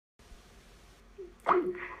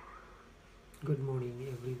Good morning,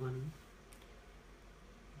 everyone.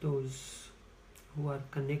 Those who are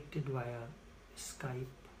connected via Skype,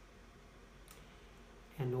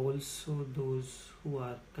 and also those who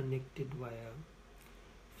are connected via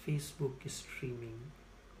Facebook streaming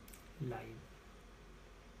live.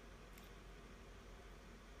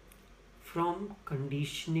 From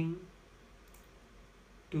conditioning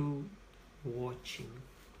to watching.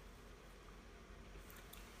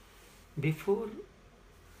 Before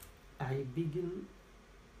I begin,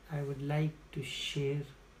 I would like to share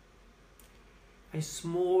a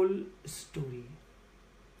small story.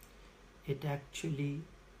 It actually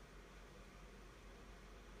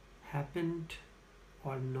happened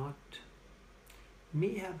or not,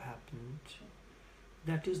 may have happened.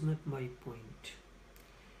 That is not my point.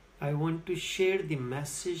 I want to share the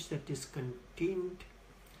message that is contained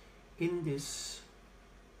in this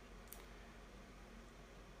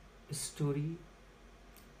story,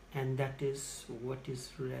 and that is what is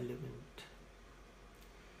relevant.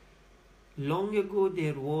 Long ago,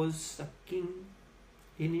 there was a king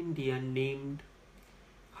in India named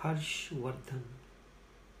Harshvardhan.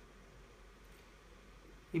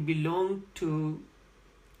 He belonged to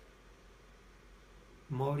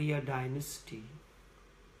Maurya dynasty.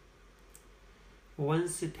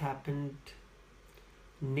 Once it happened,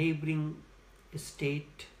 neighboring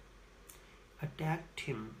state attacked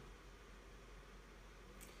him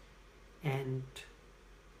and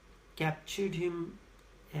captured him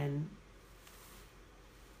and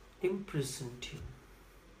imprisoned him.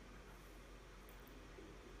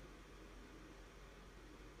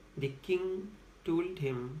 The king told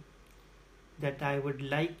him that I would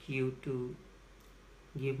like you to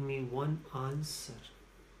give me one answer.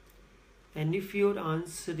 And if your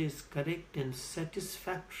answer is correct and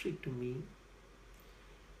satisfactory to me,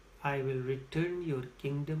 I will return your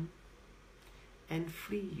kingdom and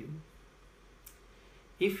free you.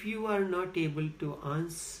 If you are not able to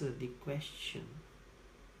answer the question,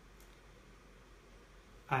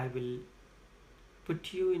 I will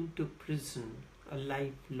put you into prison, a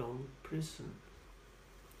lifelong prison.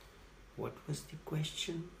 What was the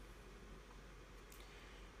question?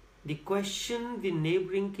 The question the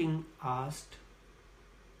neighboring king asked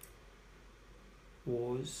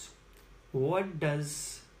was, what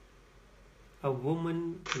does a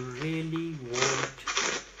woman really want?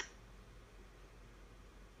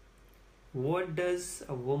 What does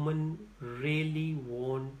a woman really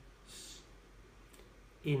want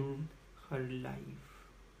in her life?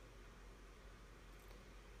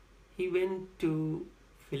 He went to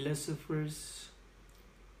philosophers,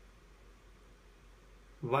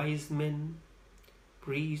 wise men,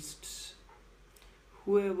 priests,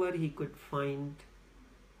 whoever he could find.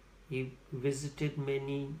 He visited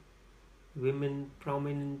many women,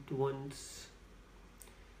 prominent ones,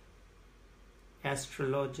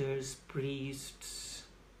 astrologers, priests,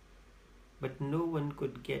 but no one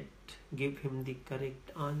could give him the correct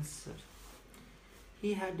answer.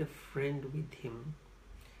 He had a friend with him.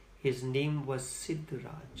 His name was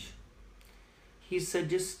Siddharaj. He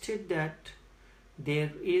suggested that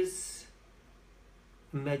there is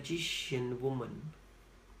a magician woman.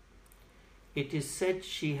 It is said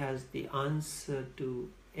she has the answer to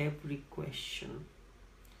every question.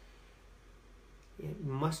 You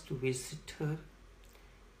must visit her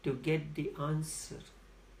to get the answer.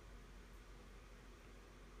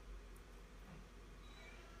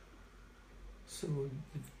 So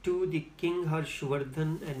to the king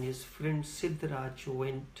Harshvardhan and his friend Siddharaj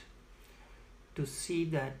went to see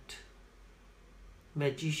that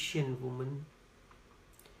magician woman.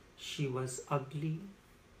 She was ugly.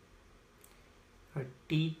 Her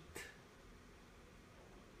teeth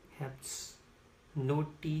have no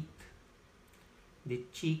teeth. The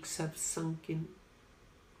cheeks have sunken,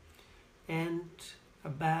 and a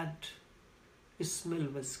bad smell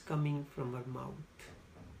was coming from her mouth.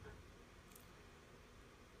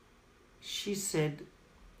 She said,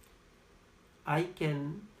 I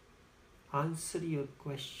can answer your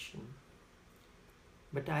question,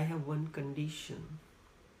 but I have one condition.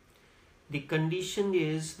 The condition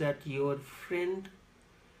is that your friend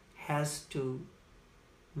has to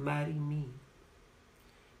marry me.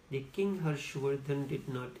 The king Harshvardhan did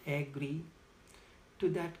not agree to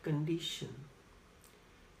that condition.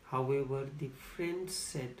 However, the friend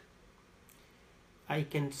said, I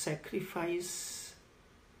can sacrifice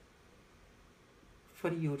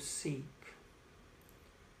for your sake.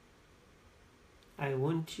 I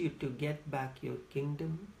want you to get back your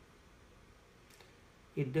kingdom.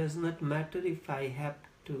 It does not matter if I have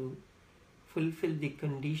to fulfill the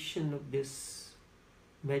condition of this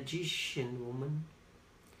magician woman,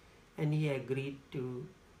 and he agreed to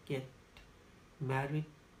get married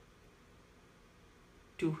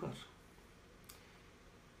to her.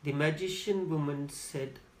 The magician woman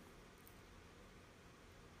said,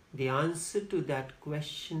 the answer to that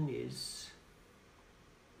question is,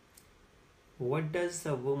 what does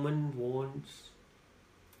a woman want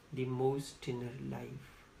the most in her life?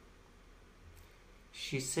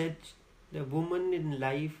 She said, the woman in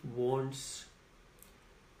life wants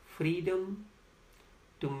freedom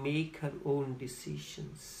to make her own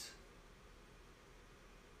decisions.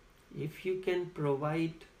 If you can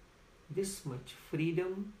provide this much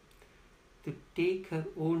freedom to take her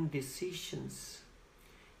own decisions,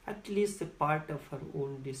 at least a part of her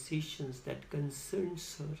own decisions that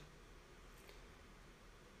concerns her,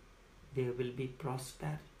 there will be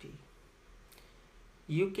prosperity.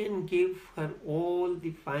 You can give her all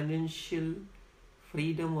the financial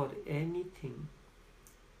freedom or anything.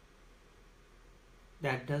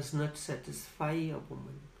 That does not satisfy a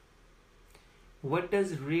woman. What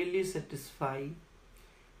does really satisfy?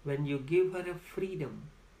 When you give her a freedom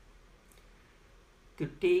to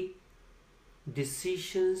take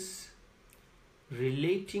decisions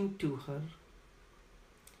relating to her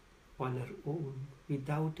on her own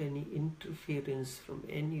without any interference from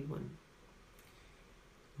anyone.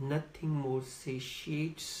 Nothing more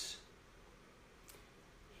satiates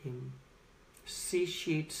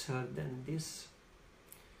her than this.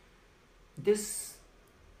 This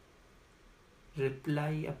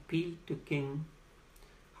reply appealed to King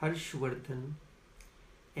Harshvardhan,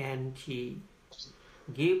 and he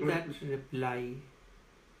gave that reply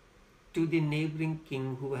to the neighboring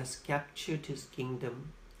king who has captured his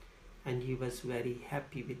kingdom, and he was very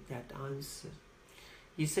happy with that answer.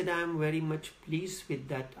 He said, I am very much pleased with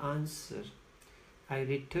that answer. I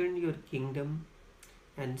return your kingdom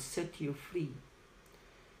and set you free.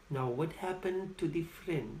 Now what happened to the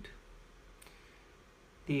friend?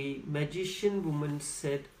 The magician woman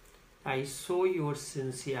said, I saw your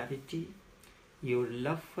sincerity, your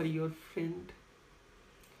love for your friend.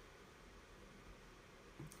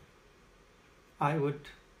 I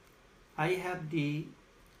have the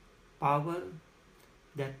power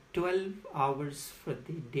that 12 hours for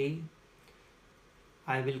the day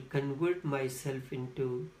I will convert myself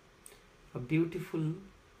into a beautiful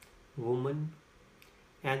woman,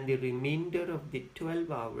 and the remainder of the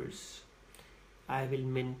 12 hours I will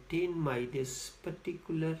maintain this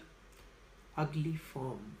particular ugly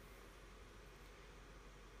form.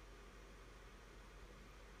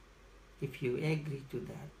 If you agree to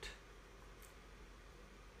that.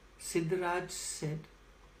 Siddharaj said,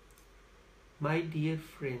 my dear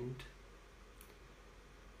friend,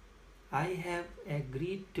 I have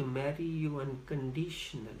agreed to marry you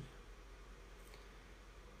unconditional.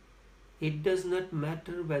 It does not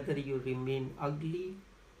matter whether you remain ugly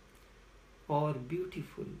or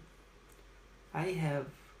beautiful. I have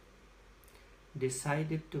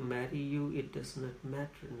decided to marry you. It does not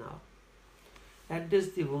matter now. At this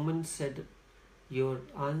the woman said, your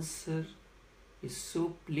answer is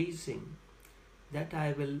so pleasing that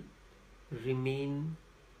I will remain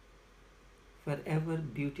forever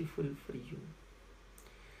beautiful for you.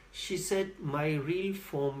 She said, my real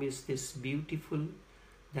form is this beautiful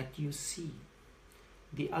that you see.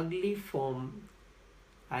 The ugly form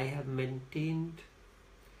I have maintained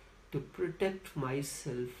to protect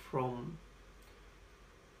myself from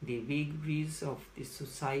the vagaries of the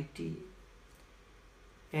society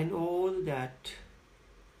and all that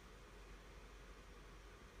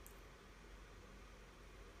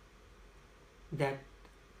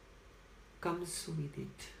comes with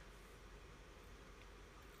it.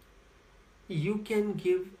 You can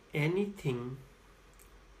give anything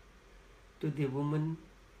to the woman,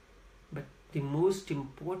 but the most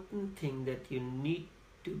important thing that you need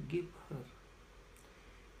to give her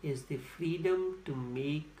is the freedom to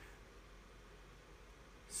make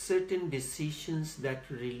certain decisions that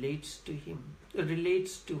relates to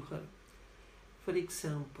her. For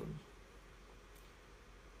example,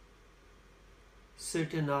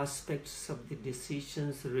 certain aspects of the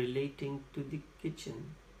decisions relating to the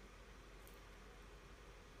kitchen.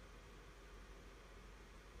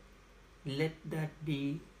 Let that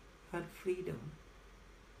be her freedom.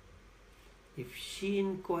 If she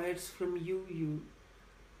inquires from you, you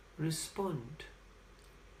respond.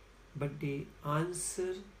 But the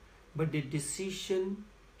decision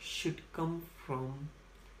should come from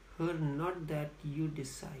her, not that you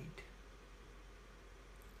decide.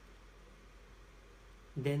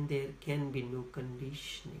 Then there can be no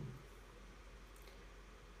conditioning.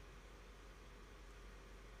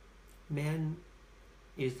 Man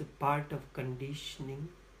is a part of conditioning,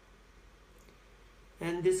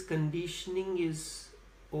 And this conditioning is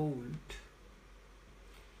old.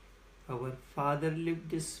 Our father lived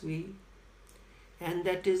this way, and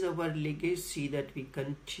that is our legacy that we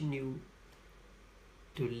continue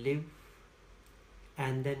to live,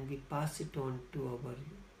 and then we pass it on to our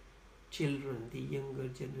children, the younger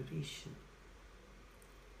generation.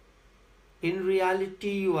 In reality,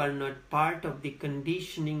 you are not part of the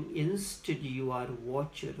conditioning. Instead, you are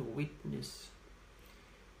watcher, witness.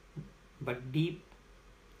 But deep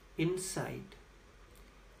inside,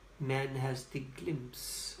 man has the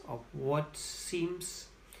glimpse of what seems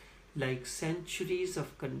like centuries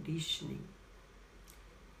of conditioning.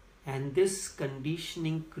 And this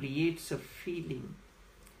conditioning creates a feeling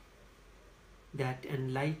that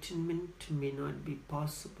enlightenment may not be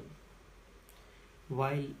possible,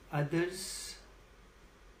 while others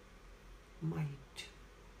might.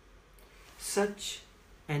 Such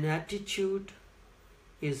an attitude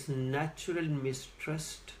is natural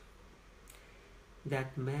mistrust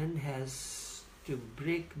that man has to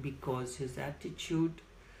break, because his attitude,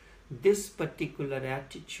 this particular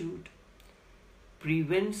attitude,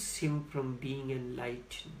 prevents him from being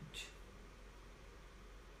enlightened.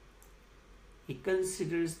 He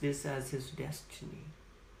considers this as his destiny,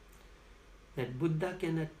 that Buddha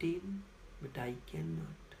can attain, but I cannot.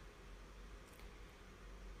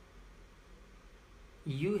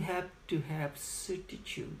 You have to have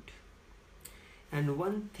certitude. And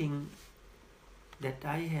one thing that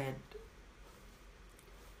I had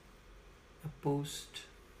opposed,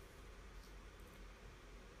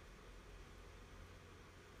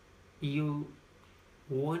 you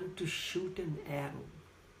want to shoot an arrow.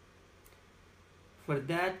 For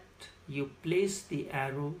that, you place the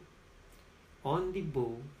arrow on the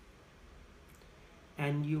bow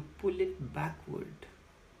and you pull it backward.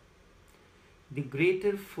 The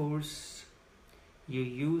greater force you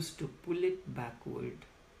use to pull it backward,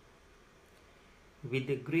 with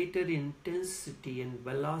a greater intensity and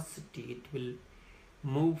velocity, it will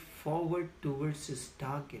move forward towards its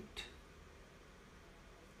target.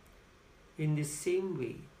 In the same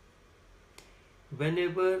way,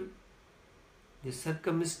 whenever the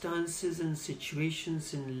circumstances and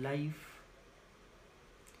situations in life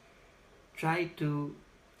try to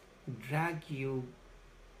drag you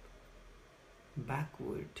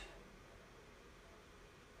backward,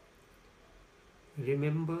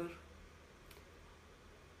 remember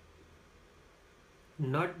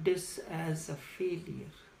not this as a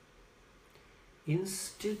failure.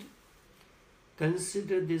 Instead,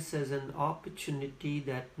 consider this as an opportunity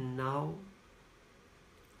that now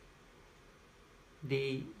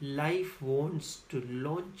the life wants to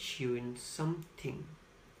launch you in something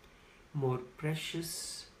more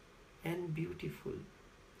precious and beautiful.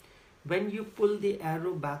 When you pull the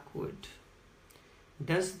arrow backward,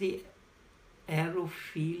 does the arrow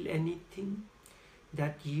feel anything?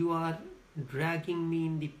 That you are dragging me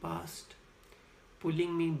in the past,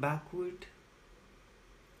 pulling me backward?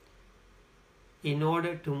 In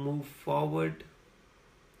order to move forward,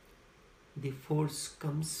 the force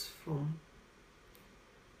comes from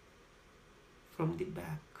the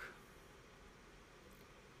back.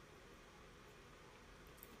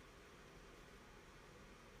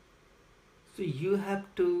 So you have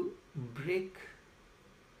to break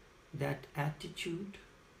that attitude,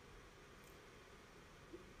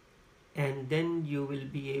 and then you will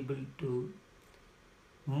be able to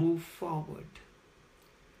move forward.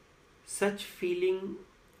 Such feeling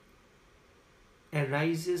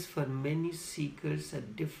arises for many seekers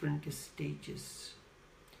at different stages,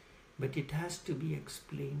 but it has to be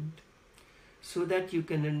explained so that you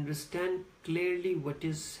can understand clearly what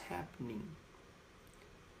is happening.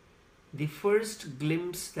 The first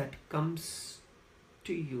glimpse that comes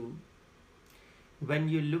to you when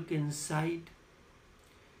you look inside,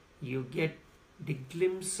 you get the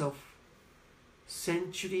glimpse of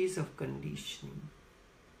centuries of conditioning.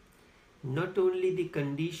 Not only the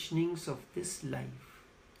conditionings of this life,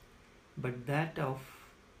 but that of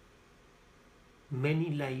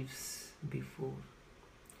many lives before.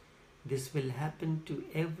 This will happen to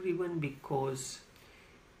everyone because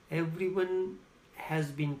everyone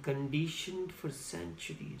has been conditioned for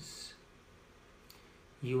centuries.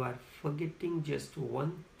 You are forgetting just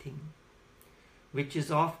one thing, which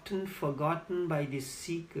is often forgotten by the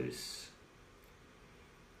seekers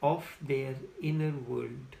of their inner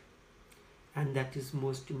world. And that is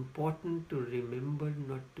most important to remember,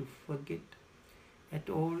 not to forget at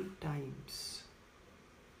all times.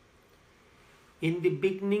 In the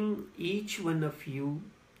beginning, each one of you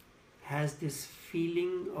has this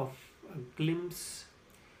feeling of a glimpse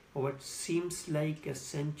of what seems like a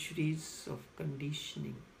centuries of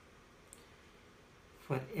conditioning.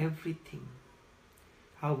 for everything.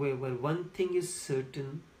 However, one thing is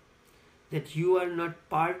certain, that you are not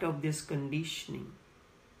part of this conditioning.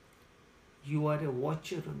 You are a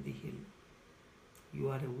watcher on the hill. You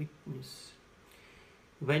are a witness.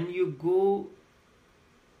 When you go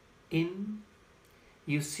in,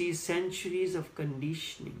 you see centuries of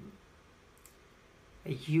conditioning,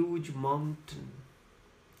 a huge mountain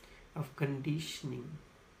of conditioning,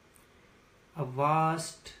 a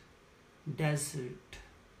vast desert,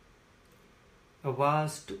 a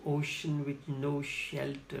vast ocean with no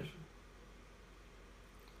shelter.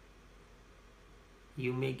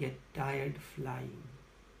 You may get tired flying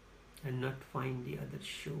and not find the other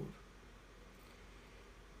shore.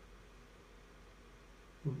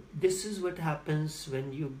 This is what happens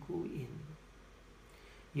when you go in.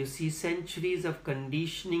 You see centuries of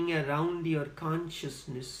conditioning around your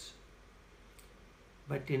consciousness,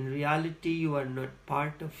 but in reality you are not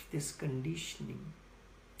part of this conditioning.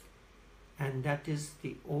 And that is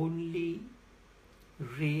the only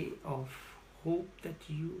ray of hope that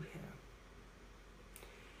you have.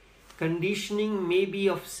 Conditioning may be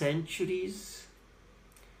of centuries.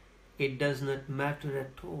 It does not matter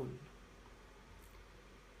at all.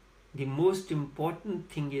 The most important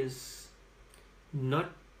thing is not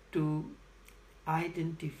to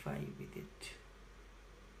identify with it.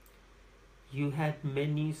 You had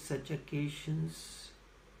many such occasions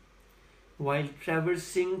while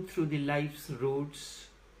traversing through the life's roads,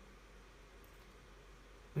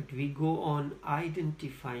 but we go on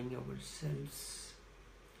identifying ourselves.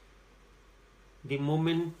 The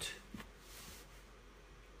moment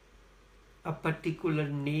a particular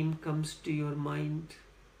name comes to your mind,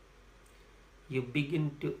 you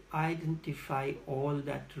begin to identify all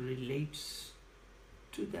that relates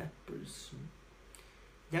to that person.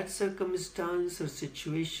 That circumstance or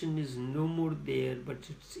situation is no more there, but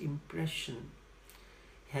its impression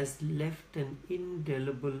has left an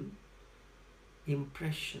indelible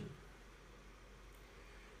impression.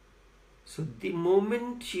 So the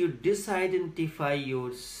moment you disidentify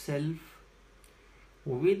yourself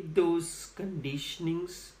with those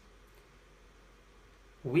conditionings,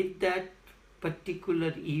 with that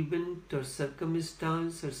particular event or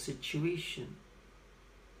circumstance or situation,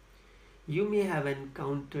 you may have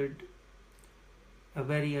encountered a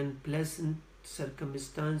very unpleasant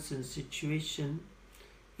circumstance and situation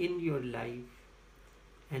in your life,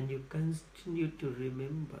 and you continue to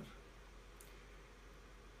remember.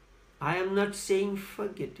 I am not saying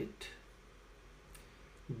forget it.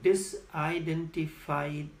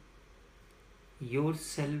 Disidentify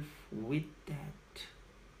yourself with that.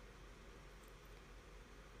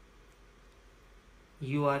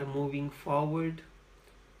 You are moving forward.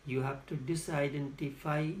 You have to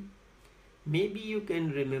disidentify. Maybe you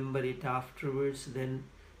can remember it afterwards, then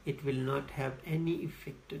it will not have any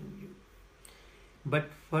effect on you. But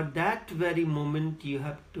for that very moment, you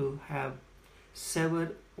have to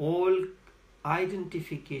sever all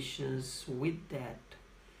identifications with that.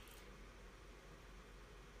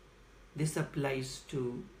 This applies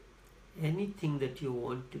to anything that you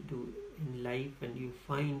want to do in life, and you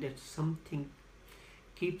find that something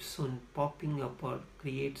keeps on popping up or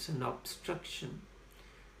creates an obstruction.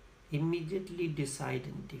 Immediately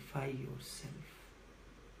disidentify yourself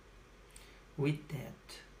with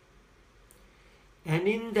that. And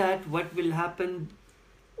in that, what will happen?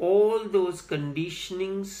 All those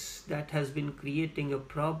conditionings that has been creating a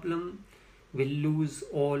problem will lose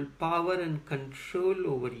all power and control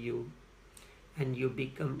over you, and you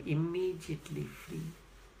become immediately free.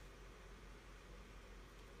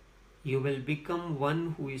 You will become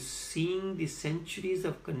one who is seeing the centuries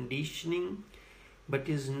of conditioning but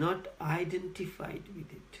is not identified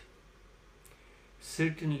with it.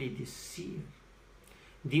 Certainly the seer,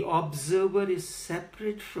 the observer, is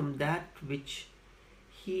separate from that which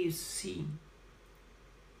he is seeing.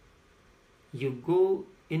 You go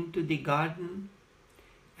into the garden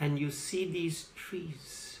and you see these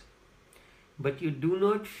trees, but you do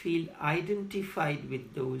not feel identified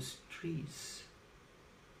with those trees.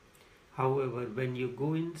 However, when you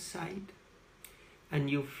go inside and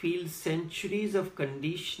you feel centuries of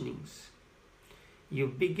conditionings, you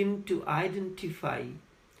begin to identify,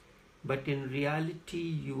 but in reality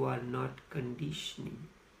you are not conditioning.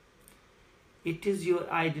 It is your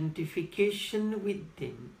identification with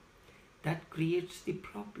them that creates the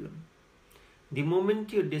problem. The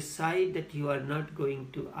moment you decide that you are not going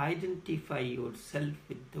to identify yourself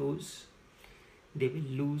with those, they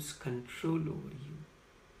will lose control over you.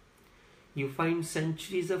 You find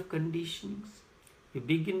centuries of conditionings, you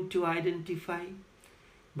begin to identify,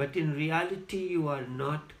 but in reality you are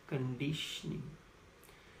not conditioning.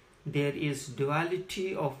 There is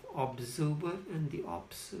duality of observer and the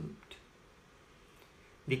observed.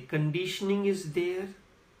 The conditioning is there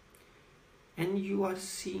and you are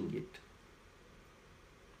seeing it.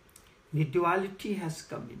 The duality has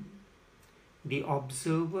come in. The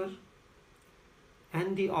observer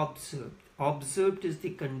and the observed. Observed is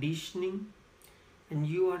the conditioning and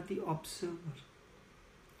you are the observer.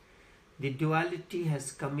 The duality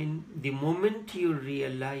has come in. The moment you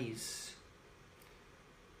realize,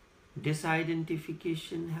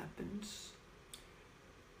 disidentification happens.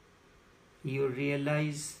 You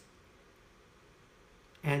realize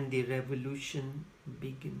and the revolution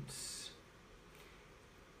begins.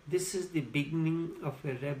 This is the beginning of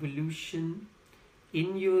a revolution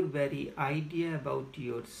in your very idea about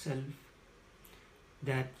yourself,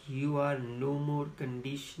 that you are no more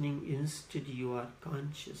conditioning, instead you are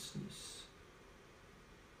consciousness.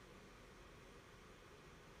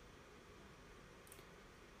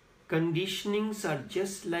 Conditionings are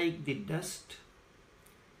just like the dust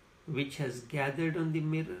which has gathered on the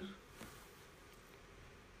mirror.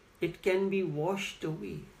 It can be washed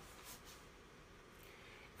away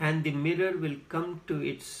and the mirror will come to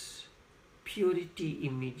its purity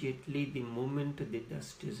immediately the moment the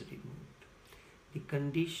dust is removed. The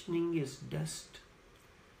conditioning is dust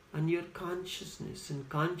on your consciousness, and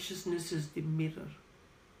consciousness is the mirror.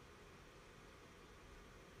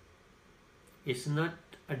 It's not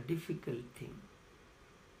a difficult thing.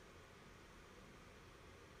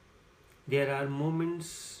 There are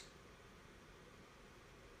moments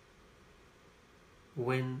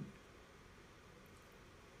when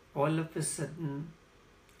all of a sudden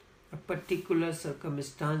a particular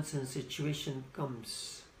circumstance and situation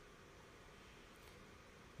comes.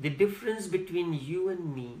 The difference between you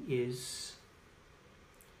and me is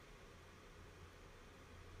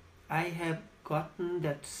I have gotten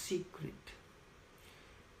that secret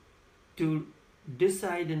to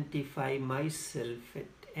disidentify myself at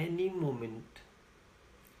any moment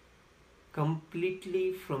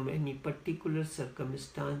completely from any particular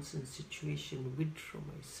circumstance and situation, withdraw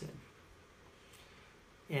myself.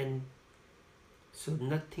 And so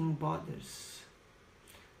nothing bothers.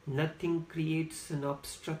 Nothing creates an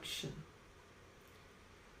obstruction.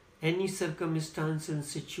 Any circumstance and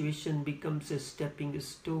situation becomes a stepping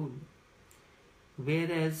stone,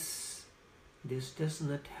 whereas this does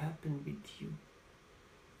not happen with you.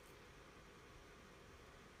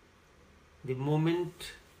 The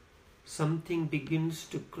moment something begins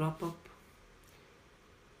to crop up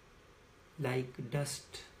like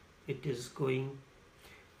dust, it's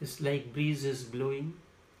like breeze is blowing,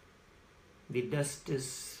 the dust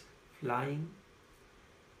is flying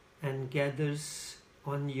and gathers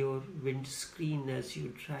on your windscreen as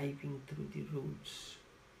you're driving through the roads.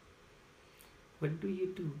 What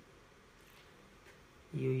do?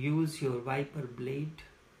 You use your wiper blade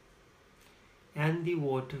and the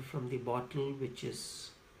water from the bottle, which is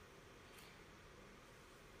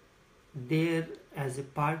there as a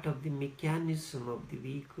part of the mechanism of the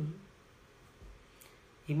vehicle.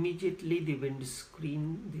 Immediately the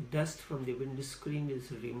dust from the windscreen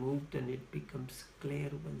is removed and it becomes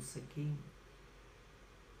clear once again.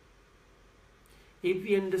 If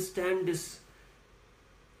we understand this,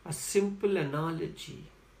 a simple analogy,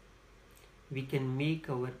 we can make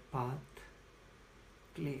our path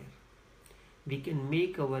clear. We can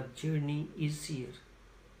make our journey easier.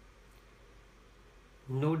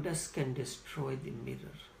 No dust can destroy the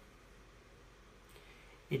mirror.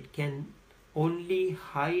 It can only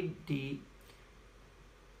hide the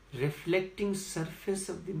reflecting surface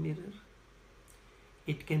of the mirror.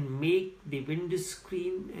 It can make the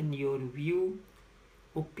windscreen and your view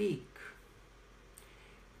opaque.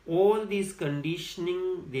 All these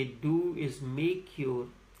conditioning they do is make your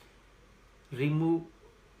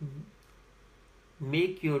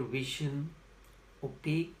vision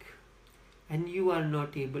opaque and you are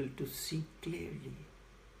not able to see clearly.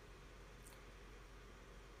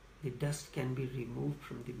 The dust can be removed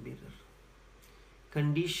from the mirror.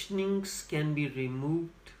 Conditionings can be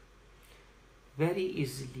removed very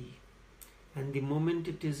easily, and the moment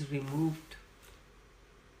it is removed,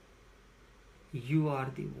 you are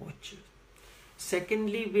the watcher.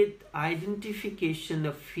 Secondly, with identification,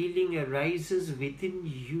 a feeling arises within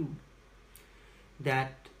you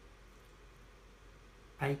that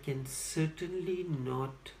I can certainly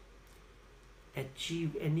not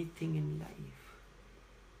achieve anything in life.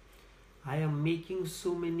 I am making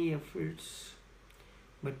so many efforts,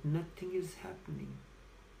 but nothing is happening.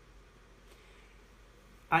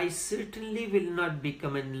 I certainly will not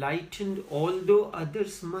become enlightened, although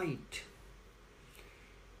others might.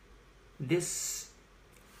 This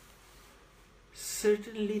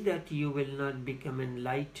certainly that you will not become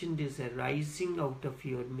enlightened is arising out of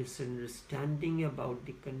your misunderstanding about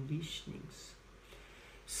the conditionings.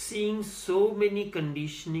 Seeing so many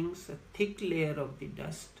conditionings, a thick layer of the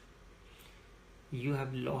dust, you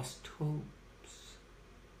have lost hopes.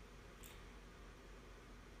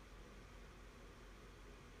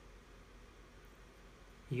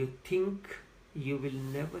 You think you will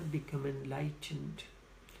never become enlightened.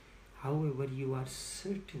 However, you are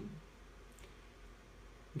certain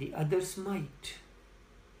the others might.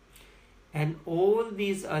 And all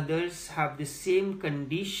these others have the same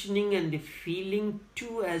conditioning and the feeling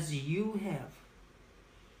too as you have.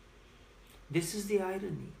 This is the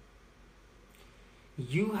irony.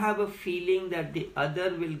 You have a feeling that the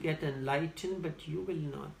other will get enlightened, but you will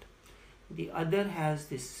not. The other has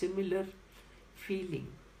this similar feeling.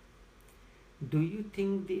 Do you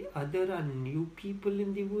think the other are new people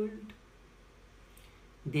in the world?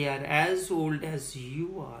 They are as old as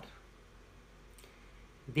you are.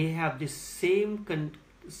 They have the same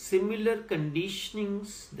similar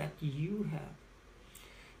conditionings that you have.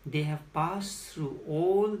 They have passed through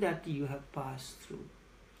all that you have passed through.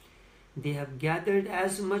 They have gathered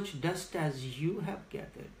as much dust as you have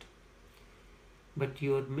gathered. But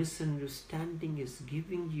your misunderstanding is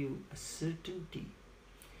giving you a certainty.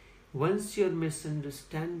 Once your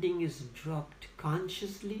misunderstanding is dropped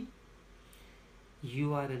consciously,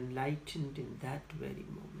 you are enlightened in that very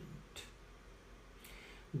moment.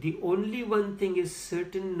 The only one thing is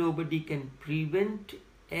certain: nobody can prevent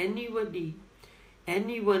anyone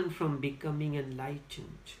from becoming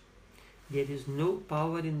enlightened. There is no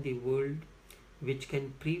power in the world which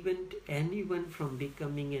can prevent anyone from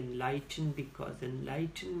becoming enlightened, because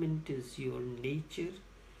enlightenment is your nature.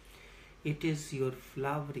 It is your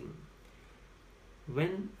flowering.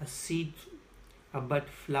 When a bud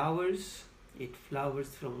flowers, it flowers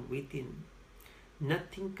from within.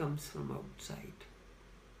 Nothing comes from outside.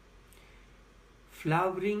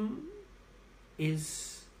 Flowering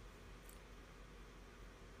is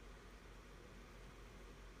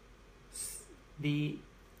the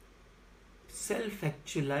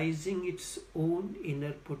self-actualizing its own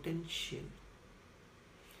inner potential.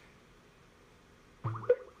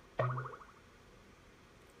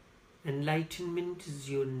 Enlightenment is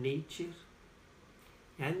your nature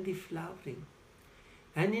and the flowering.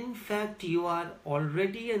 And in fact, you are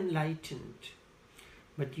already enlightened,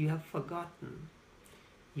 but you have forgotten.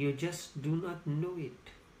 You just do not know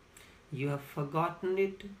it. You have forgotten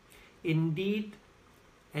it. Indeed,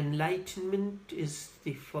 enlightenment is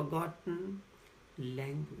the forgotten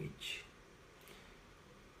language.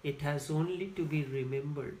 It has only to be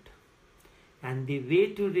remembered. And the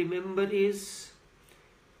way to remember is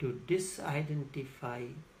to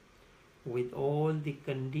disidentify with all the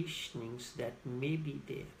conditionings that may be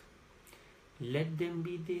there. Let them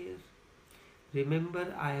be there.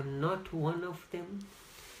 Remember, I am not one of them.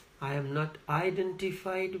 I am not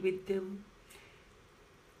identified with them.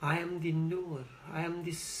 I am the knower. I am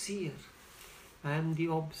the seer. I am the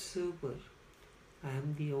observer. I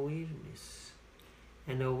am the awareness.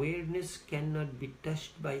 And awareness cannot be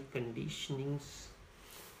touched by conditionings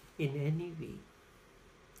in any way.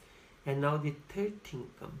 And now the third thing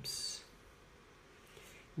comes.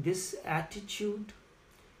 This attitude,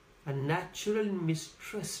 a natural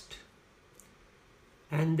mistrust.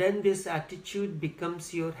 And then this attitude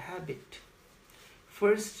becomes your habit.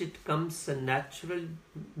 First it comes a natural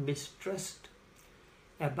mistrust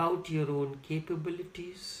about your own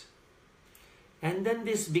capabilities. And then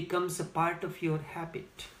this becomes a part of your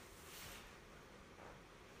habit.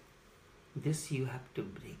 This you have to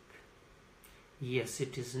break. Yes,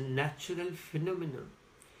 it is a natural phenomenon.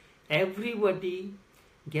 Everybody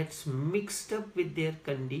gets mixed up with their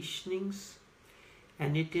conditionings,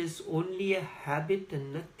 and it is only a habit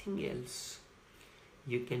and nothing else.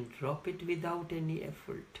 You can drop it without any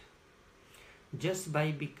effort, just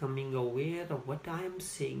by becoming aware of what I am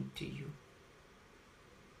saying to you.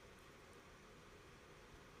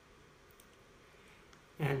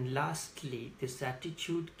 And lastly, this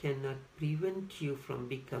attitude cannot prevent you from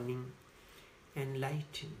becoming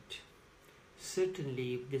enlightened.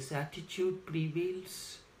 Certainly, if this attitude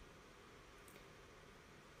prevails,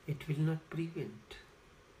 it will not prevent.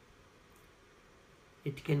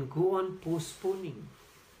 It can go on postponing.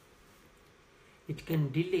 It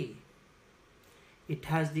can delay. It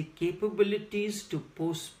has the capabilities to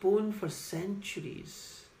postpone for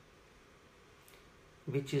centuries,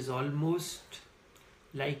 which is almost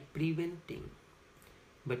like preventing.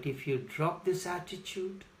 But if you drop this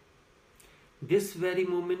attitude, this very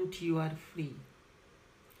moment you are free.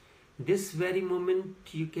 This very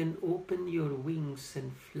moment you can open your wings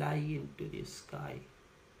and fly into the sky.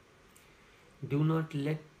 Do not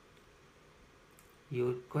let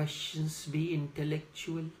your questions be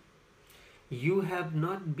intellectual. You have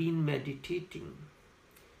not been meditating.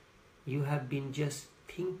 You have been just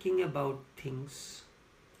thinking about things.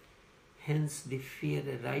 Hence the fear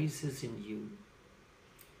arises in you.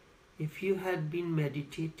 If you had been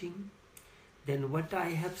meditating, then what I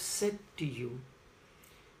have said to you,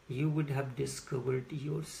 you would have discovered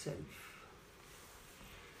yourself.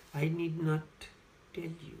 I need not tell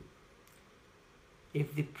you.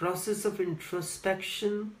 If the process of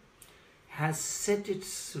introspection has set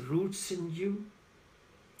its roots in you,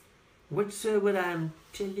 whatsoever I am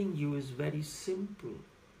telling you is very simple,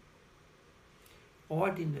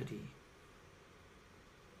 ordinary.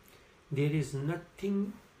 There is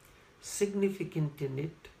nothing significant in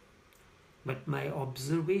it, but my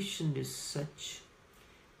observation is such.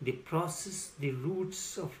 The process, the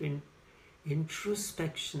roots of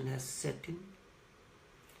introspection has set in.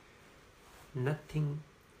 Nothing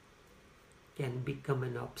can become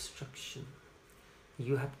an obstruction.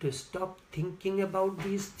 You have to stop thinking about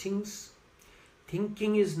these things.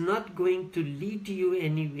 Thinking is not going to lead you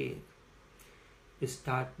anywhere. You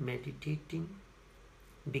start meditating,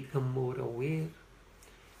 become more aware,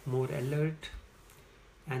 more alert,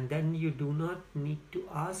 and then you do not need to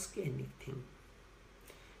ask anything.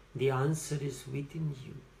 The answer is within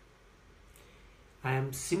you. I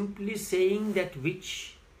am simply saying that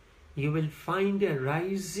which you will find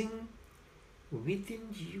arising within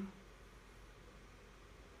you.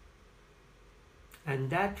 And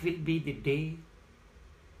that will be the day,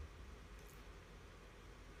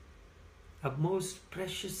 a most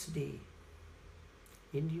precious day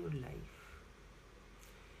in your life.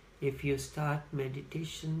 If you start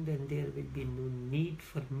meditation, then there will be no need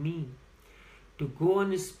for me to go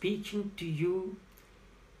on speaking to you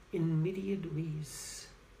in myriad ways.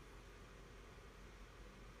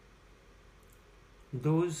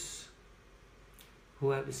 Those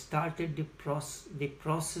who have started the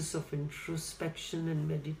process of introspection and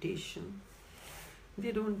meditation,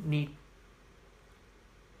 they don't need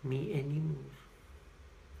me anymore,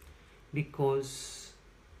 because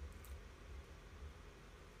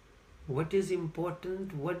what is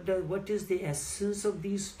important, what is the essence of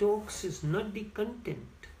these talks is not the content.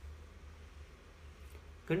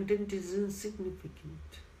 Content is insignificant.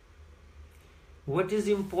 What is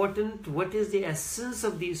important, what is the essence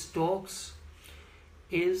of these talks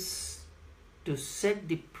is to set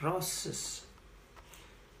the process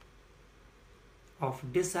of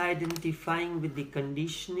disidentifying with the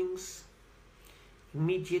conditionings.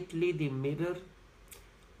 Immediately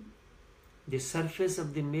the surface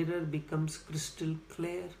of the mirror becomes crystal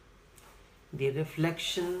clear. The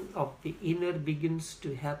reflection of the inner begins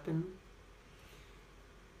to happen.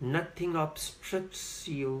 Nothing obstructs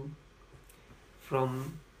you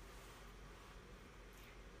from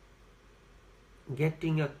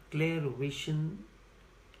getting a clear vision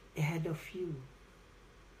ahead of you.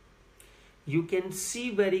 You can see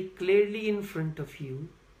very clearly in front of you,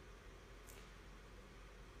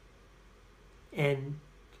 and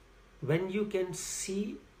when you can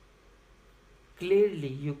see clearly,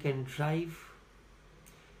 you can drive,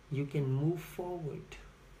 you can move forward.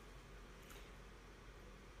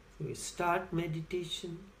 So you start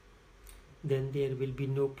meditation, then there will be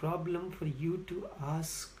no problem for you to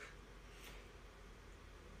ask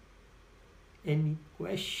any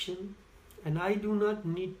question, and I do not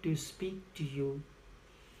need to speak to you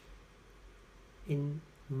in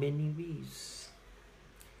many ways.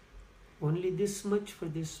 Only this much for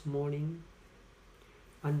this morning.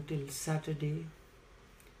 Until Saturday,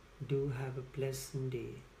 do have a pleasant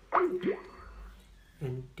day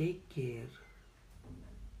and take care.